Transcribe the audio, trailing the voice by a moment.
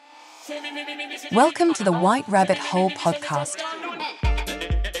Welcome to the White Rabbit Hole podcast.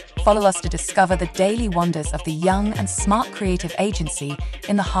 Follow us to discover the daily wonders of the young and smart creative agency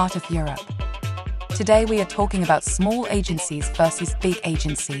in the heart of Europe. Today we are talking about small agencies versus big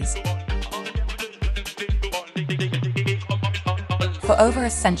agencies. For over a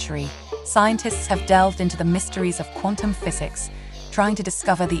century, scientists have delved into the mysteries of quantum physics, trying to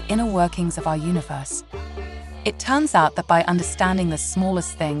discover the inner workings of our universe. It turns out that by understanding the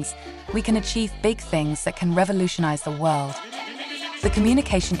smallest things, we can achieve big things that can revolutionize the world. The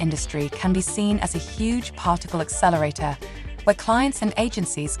communication industry can be seen as a huge particle accelerator where clients and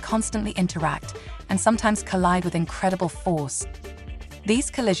agencies constantly interact and sometimes collide with incredible force. These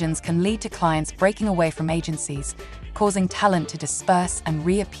collisions can lead to clients breaking away from agencies, causing talent to disperse and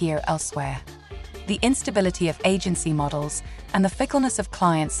reappear elsewhere. The instability of agency models and the fickleness of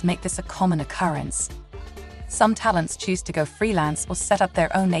clients make this a common occurrence. Some talents choose to go freelance or set up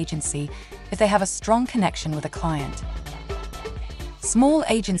their own agency if they have a strong connection with a client. Small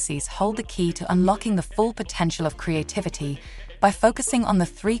agencies hold the key to unlocking the full potential of creativity by focusing on the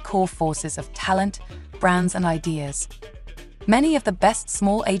three core forces of talent, brands, and ideas. Many of the best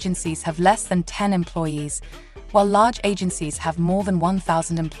small agencies have less than 10 employees, while large agencies have more than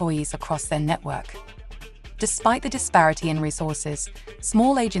 1,000 employees across their network. Despite the disparity in resources,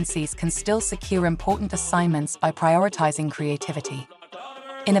 small agencies can still secure important assignments by prioritizing creativity.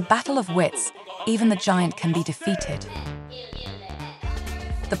 In a battle of wits, even the giant can be defeated.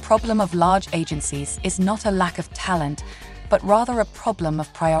 The problem of large agencies is not a lack of talent, but rather a problem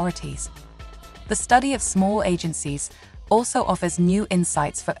of priorities. The study of small agencies also offers new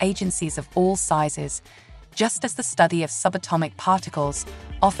insights for agencies of all sizes, just as the study of subatomic particles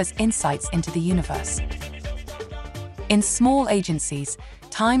offers insights into the universe. In small agencies,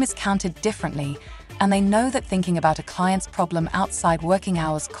 time is counted differently, and they know that thinking about a client's problem outside working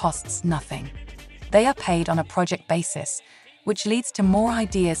hours costs nothing. They are paid on a project basis, which leads to more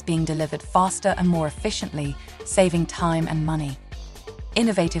ideas being delivered faster and more efficiently, saving time and money.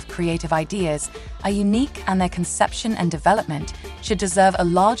 Innovative creative ideas are unique, and their conception and development should deserve a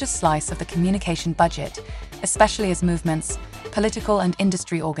larger slice of the communication budget, especially as movements, political and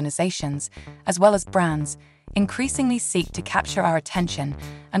industry organizations, as well as brands, increasingly seek to capture our attention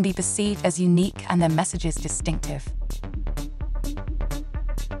and be perceived as unique and their messages distinctive.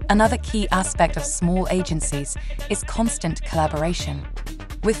 Another key aspect of small agencies is constant collaboration.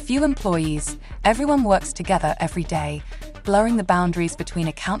 With few employees, everyone works together every day, blurring the boundaries between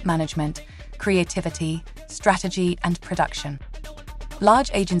account management, creativity, strategy, and production.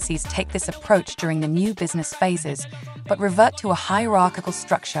 Large agencies take this approach during the new business phases, but revert to a hierarchical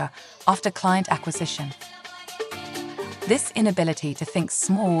structure after client acquisition. This inability to think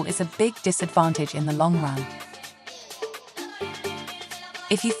small is a big disadvantage in the long run.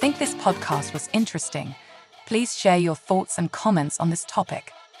 If you think this podcast was interesting, please share your thoughts and comments on this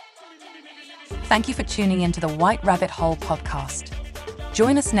topic. Thank you for tuning into the White Rabbit Hole podcast.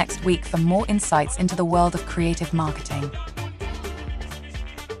 Join us next week for more insights into the world of creative marketing.